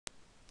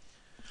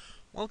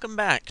Welcome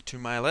back to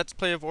my Let's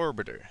Play of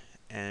Orbiter,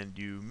 and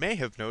you may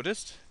have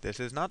noticed this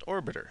is not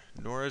Orbiter,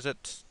 nor is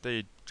it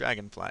the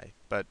Dragonfly,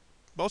 but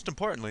most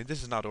importantly,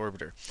 this is not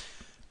Orbiter.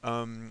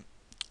 Um,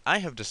 I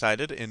have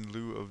decided, in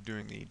lieu of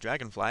doing the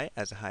Dragonfly,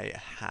 as I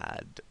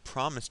had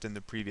promised in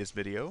the previous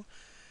video,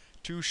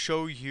 to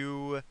show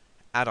you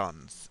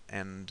add-ons,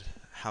 and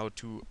how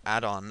to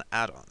add on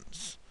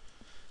add-ons.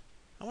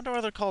 I wonder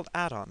why they're called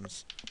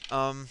add-ons.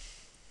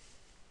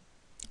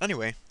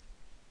 Anyway,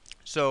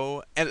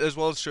 so, and as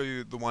well as show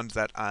you the ones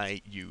that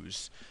I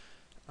use.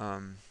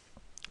 Um,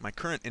 my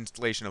current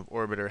installation of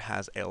Orbiter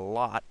has a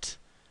lot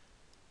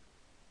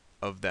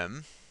of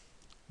them,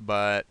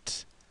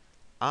 but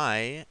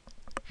I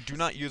do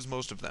not use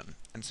most of them.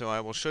 And so I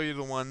will show you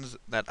the ones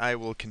that I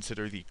will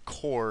consider the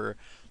core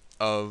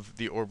of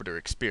the Orbiter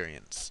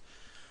experience.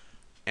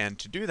 And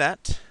to do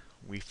that,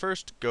 we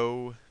first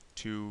go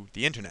to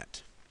the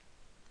internet,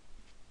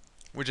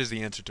 which is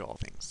the answer to all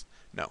things.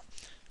 No.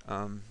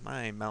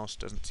 My mouse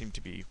doesn't seem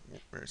to be,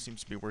 or it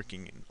seems to be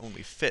working in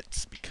only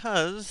fits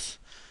because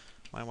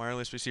my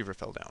wireless receiver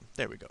fell down.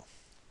 There we go.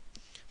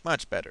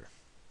 Much better.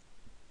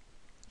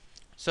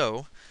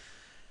 So,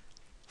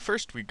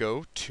 first we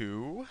go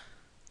to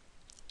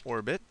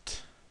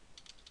Orbit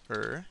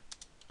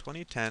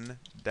 2010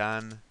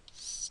 Dan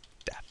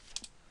Steph.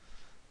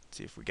 Let's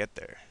see if we get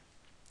there.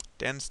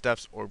 Dan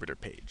Steph's Orbiter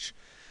page.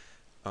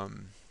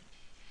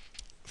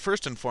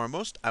 First and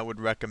foremost, I would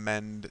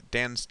recommend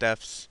Dan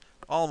Steph's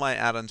all my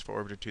add-ons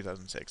for Orbiter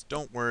 2006.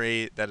 Don't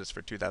worry that it's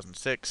for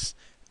 2006,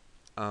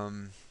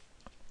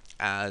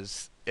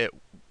 as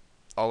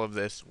all of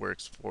this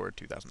works for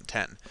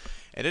 2010.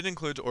 And it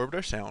includes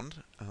Orbiter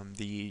Sound.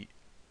 The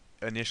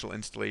initial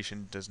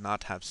installation does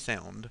not have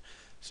sound,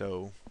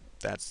 so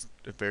that's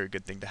a very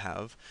good thing to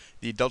have.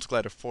 The Delta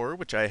Glider 4,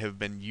 which I have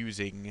been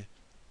using,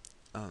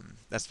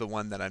 that's the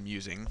one that I'm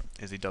using,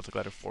 is the Delta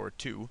Glider 4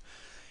 2.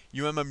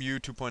 UMMU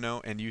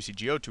 2.0 and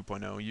UCGO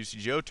 2.0.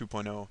 UCGO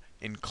 2.0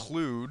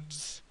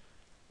 includes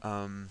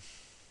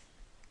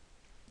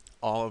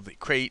all of the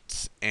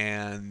crates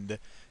and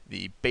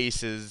the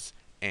bases,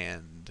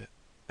 and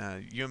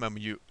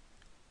UMMU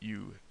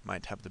you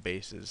might have the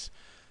bases.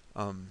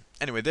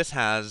 Anyway, this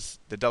has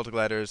the Delta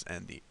Gliders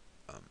and the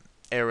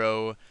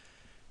Arrow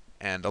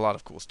and a lot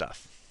of cool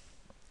stuff.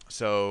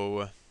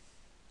 So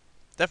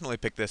definitely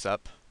pick this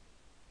up.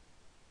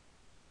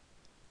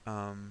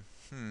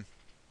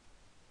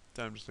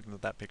 So I'm just looking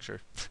at that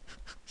picture.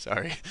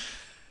 Sorry.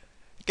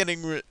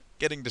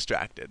 Getting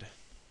distracted.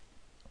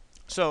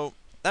 So,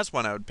 that's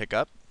one I would pick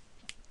up.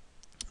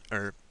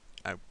 Or,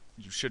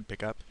 you should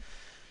pick up.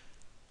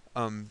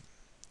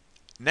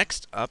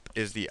 Next up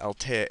is the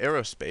Altea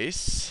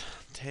Aerospace.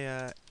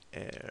 Altea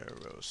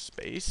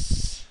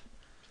Aerospace.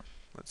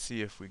 Let's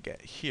see if we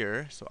get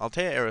here. So,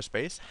 Altea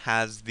Aerospace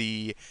has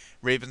the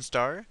Raven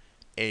Star,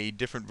 a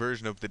different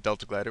version of the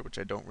Delta Glider, which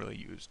I don't really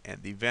use,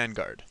 and the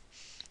Vanguard.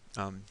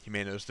 You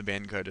may notice the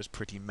Vanguard is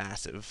pretty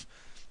massive.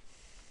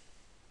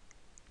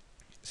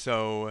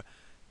 So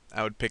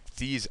I would pick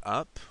these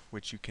up,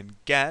 which you can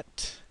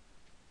get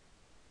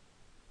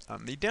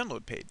on the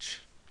download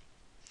page.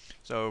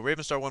 So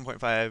Ravenstar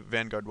 1.5,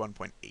 Vanguard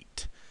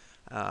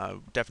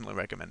 1.8. Definitely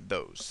recommend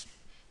those.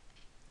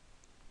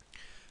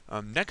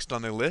 Next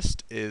on the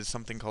list is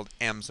something called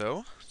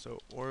AMSO. So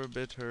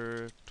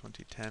Orbiter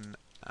 2010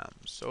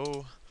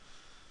 AMSO.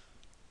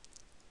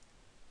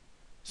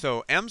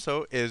 So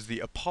AMSO is the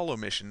Apollo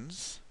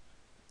missions,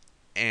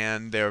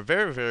 and they're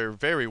very, very,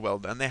 very well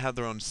done. They have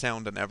their own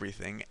sound and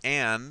everything,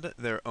 and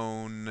their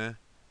own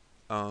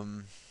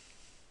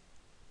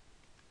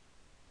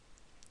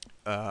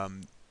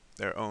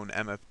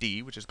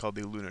MFD, which is called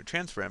the Lunar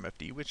Transfer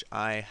MFD, which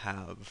I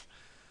have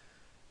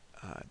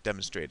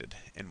demonstrated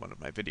in one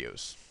of my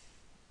videos.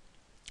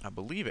 I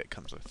believe it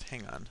comes with,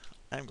 hang on,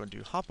 I'm going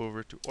to hop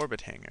over to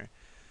Orbit Hangar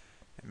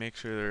and make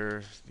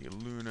sure the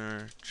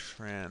Lunar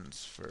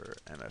Transfer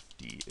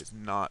MFD is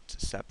not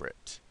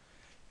separate,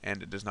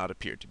 and it does not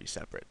appear to be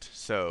separate.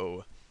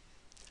 So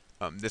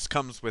this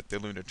comes with the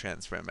Lunar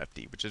Transfer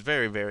MFD, which is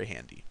very, very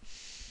handy.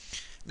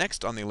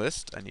 Next on the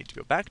list, I need to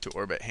go back to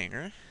Orbit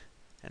Hangar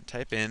and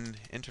type in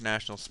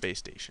International Space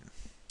Station.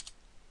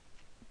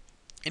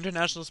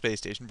 International Space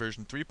Station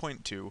version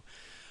 3.2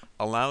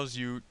 allows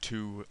you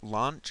to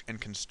launch and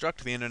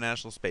construct the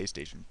International Space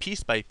Station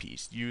piece by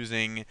piece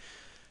using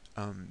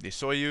the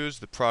Soyuz,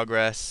 the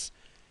Progress,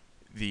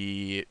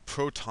 the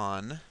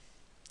Proton,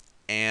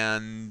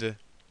 and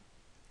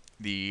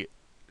the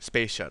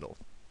Space Shuttle.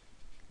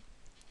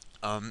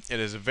 It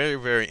is very,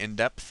 very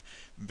in-depth,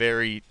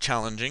 very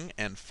challenging,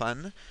 and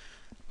fun.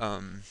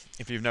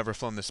 If you've never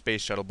flown the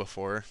Space Shuttle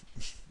before,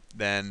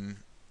 then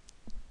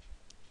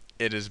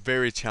it is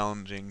very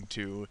challenging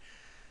to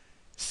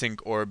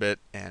sync orbit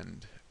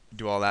and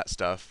do all that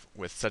stuff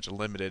with such a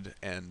limited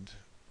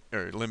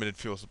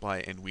fuel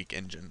supply and weak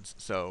engines.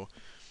 So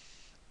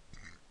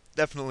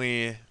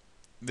definitely,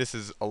 this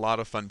is a lot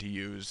of fun to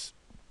use.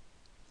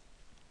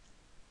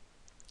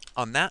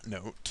 On that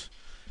note,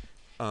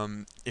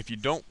 if you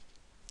don't,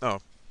 oh,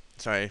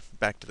 sorry,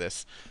 back to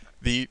this.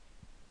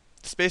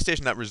 space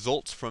station that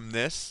results from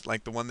this,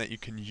 like the one that you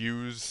can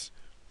use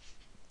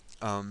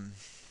um,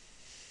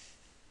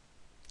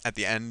 at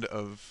the end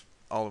of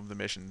all of the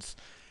missions,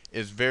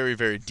 is very,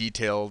 very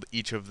detailed.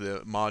 Each of the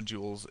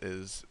modules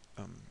is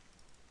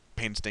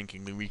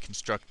painstakingly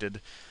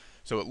reconstructed,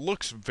 so it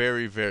looks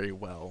very, very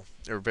well,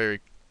 or very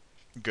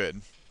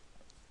good.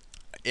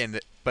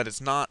 But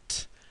it's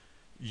not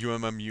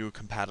UMMU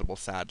compatible,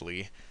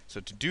 sadly. So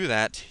to do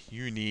that,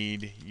 you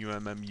need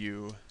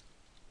UMMU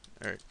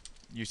or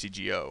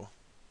UCGO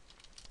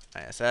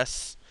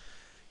ISS.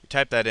 You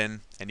type that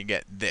in, and you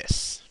get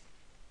this.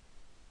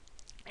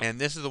 And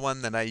this is the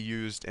one that I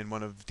used in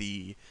one of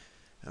the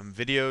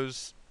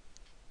videos.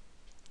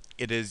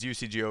 It is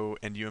UCGO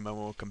and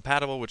UMMU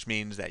compatible, which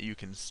means that you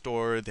can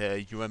store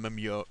the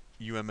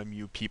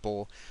UMMU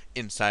people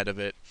inside of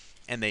it,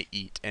 and they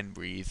eat and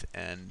breathe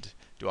and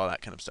do all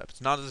that kind of stuff.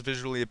 It's not as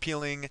visually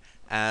appealing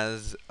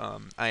as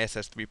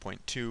ISS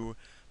 3.2,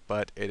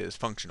 but it is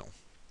functional.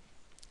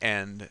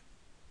 And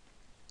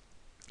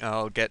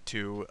I'll get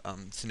to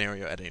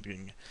scenario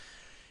editing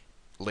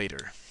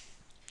later.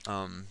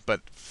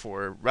 But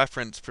for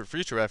reference, for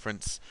future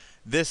reference,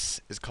 this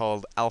is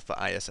called Alpha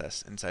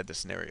ISS inside the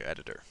scenario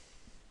editor.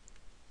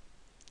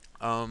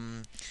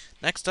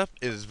 Next up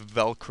is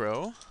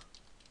Velcro.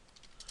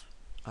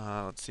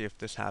 Let's see if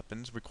this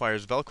happens.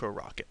 Requires Velcro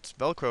rockets.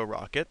 Velcro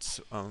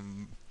rockets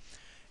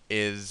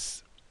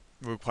is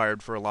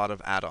required for a lot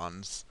of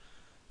add-ons.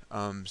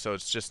 So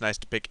it's just nice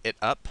to pick it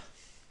up.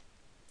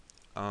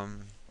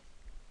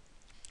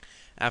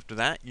 After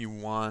that, you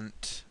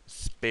want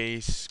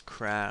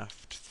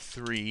Spacecraft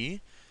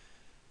 3.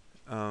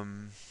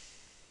 The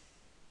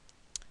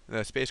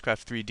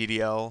Spacecraft 3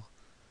 DDL,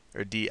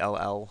 or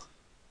DLL.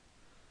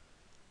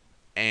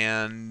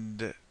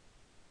 And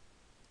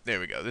there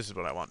we go. This is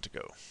what I want to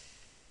go.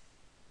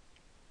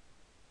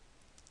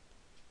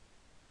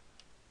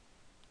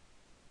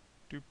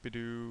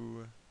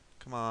 Doop-a-doo.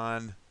 Come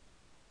on.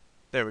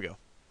 There we go.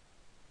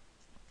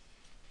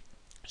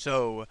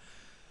 So,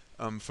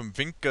 from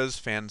Vinka's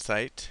fan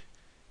site,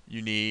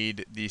 you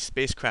need the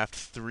Spacecraft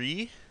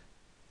 3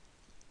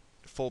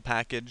 full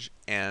package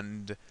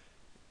and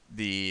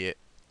the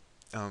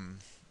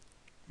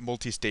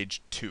Multistage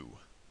 2.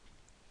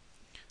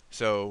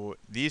 So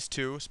these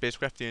two,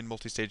 Spacecraft 3 and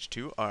Multistage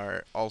 2,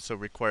 are also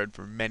required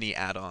for many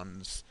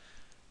add-ons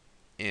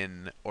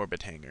in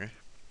Orbit Hangar.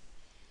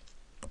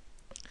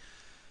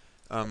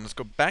 Let's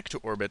go back to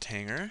Orbit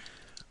Hangar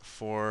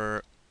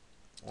for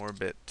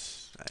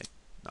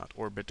not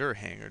Orbiter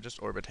Hangar, just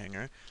Orbit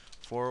Hangar,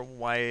 for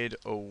Wide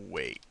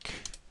Awake.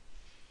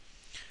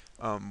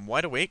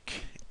 Wide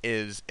Awake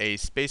is a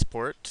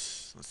spaceport.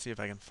 Let's see if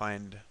I can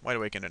find Wide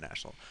Awake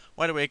International.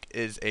 Wide Awake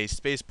is a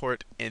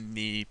spaceport in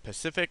the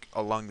Pacific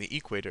along the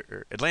equator,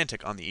 or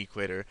Atlantic on the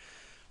equator.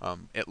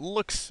 It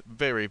looks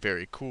very,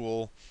 very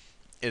cool,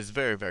 is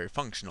very, very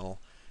functional,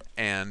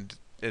 and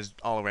is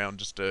all around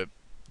just a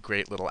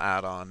great little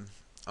add-on.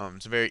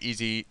 It's very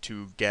easy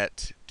to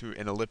get to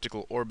an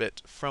elliptical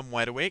orbit from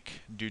Wide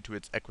Awake due to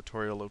its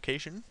equatorial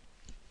location.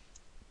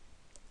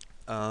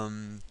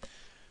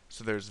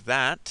 So there's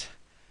that.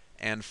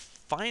 And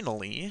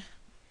finally,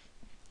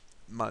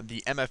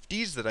 the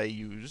MFDs that I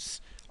use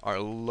are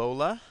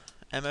Lola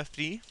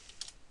MFD,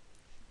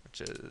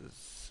 which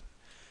is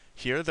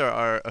here. There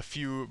are a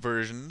few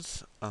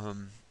versions.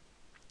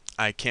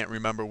 I can't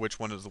remember which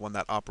one is the one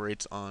that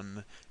operates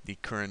on the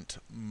current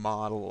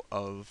model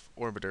of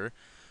Orbiter,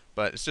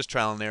 but it's just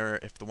trial and error.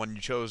 If the one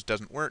you chose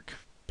doesn't work,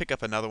 pick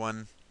up another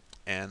one,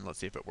 and let's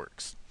see if it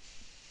works.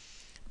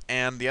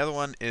 And the other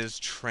one is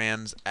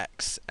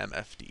TransX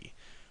MFD,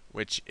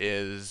 which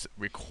is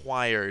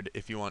required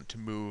if you want to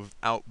move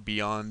out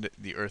beyond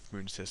the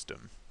Earth-Moon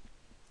system.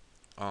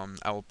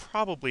 I will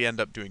probably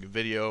end up doing a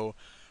video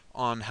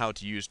on how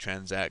to use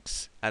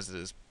TransX, as it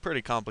is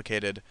pretty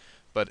complicated,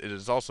 but it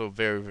is also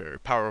very, very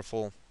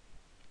powerful,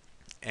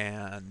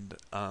 and,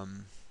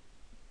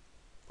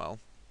 well,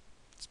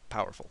 it's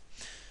powerful.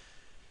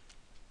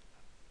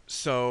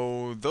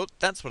 So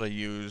that's what I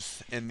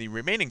use. In the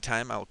remaining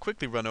time, I'll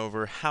quickly run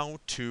over how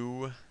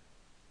to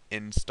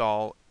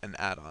install an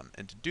add-on.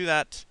 And to do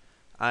that,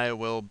 I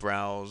will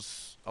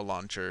browse a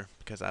launcher,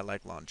 because I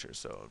like launchers.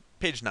 So,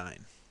 page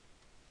 9.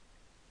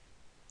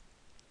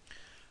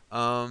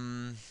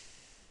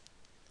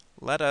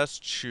 Let us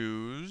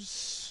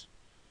choose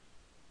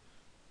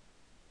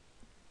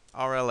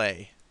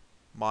RLA,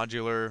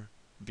 Modular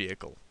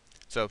Vehicle.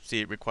 So, see,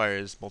 it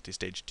requires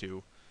multi-stage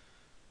 2.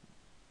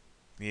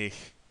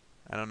 Eek.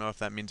 I don't know if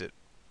that means it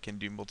can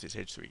do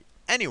multi-stage 3.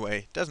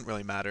 Anyway, doesn't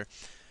really matter.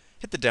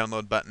 Hit the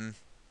download button.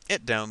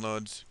 It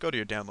downloads. Go to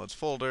your downloads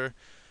folder.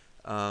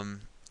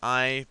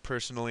 I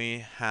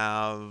personally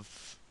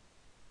have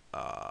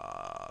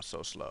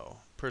so slow.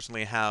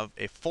 Personally have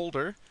a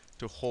folder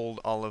to hold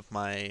all of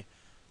my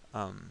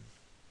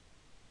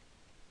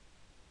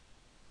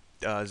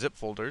zip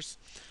folders.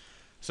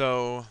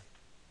 So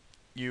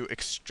you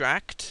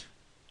extract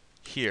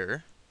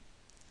here,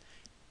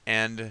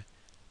 and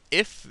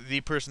if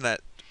the person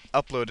that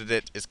uploaded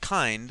it is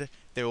kind,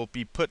 they will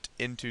be put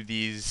into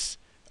these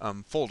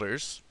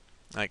folders,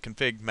 like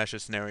config,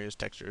 meshes, scenarios,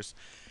 textures,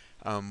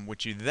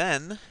 which you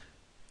then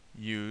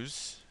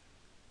use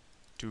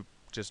to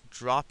just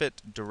drop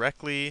it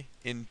directly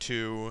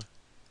into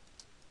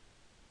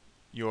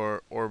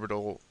your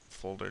orbital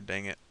folder.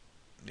 Dang it.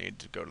 Need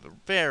to go to the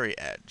very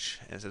edge.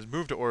 And it says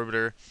move to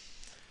orbiter.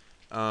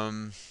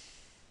 I'm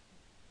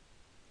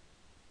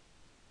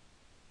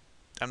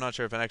not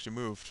sure if it actually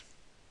moved.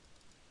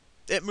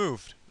 It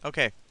moved.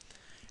 Okay.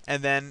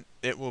 And then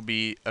it will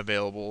be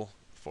available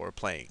for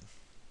playing.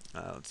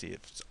 Let's see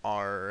if it's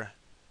our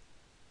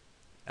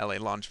LA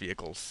launch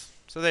vehicles.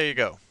 So there you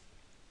go.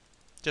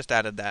 Just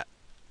added that.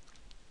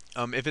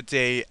 If it's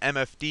a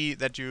MFD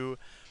that you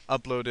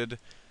uploaded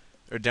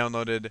or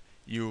downloaded,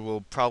 you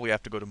will probably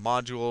have to go to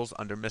modules.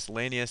 Under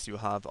miscellaneous, you'll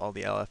have all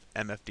the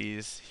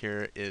MFDs.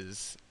 Here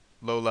is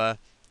Lola,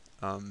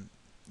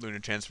 Lunar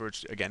Transfer,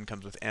 which again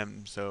comes with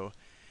M,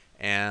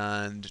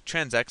 and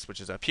TransX, which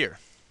is up here.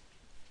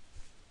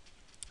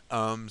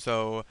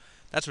 So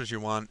that's what you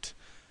want.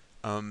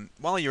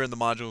 While you're in the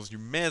modules, you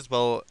may as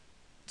well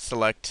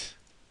select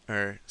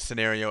or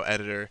scenario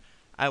editor.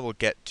 I will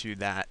get to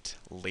that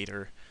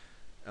later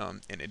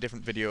in a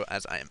different video,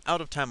 as I am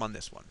out of time on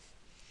this one.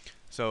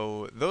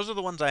 So those are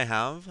the ones I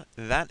have.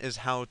 That is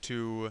how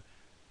to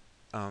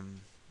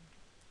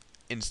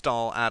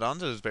install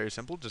add-ons. It is very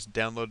simple. Just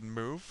download and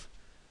move.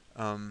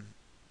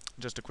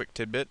 Just a quick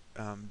tidbit.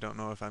 Don't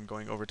know if I'm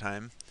going over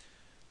time.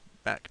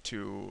 Back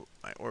to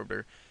my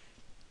orbiter.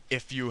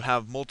 If you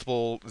have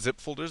multiple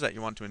zip folders that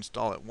you want to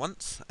install at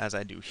once, as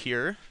I do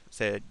here,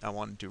 say I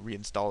wanted to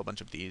reinstall a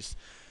bunch of these,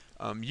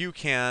 you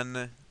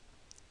can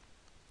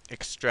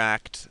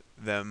extract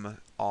them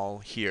all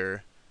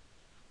here,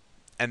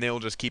 and they will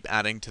just keep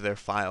adding to their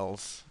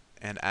files,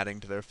 and adding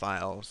to their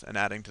files, and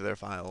adding to their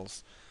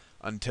files,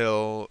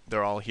 until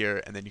they're all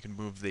here, and then you can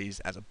move these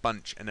as a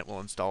bunch, and it will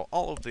install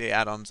all of the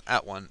add-ons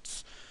at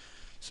once,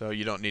 so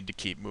you don't need to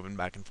keep moving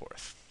back and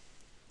forth.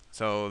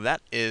 So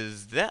that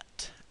is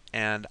that.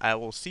 And I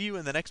will see you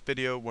in the next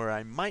video, where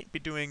I might be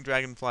doing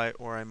Dragonfly,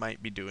 or I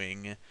might be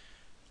doing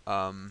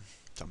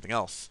something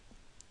else.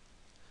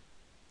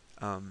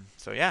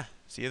 So yeah,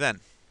 see you then.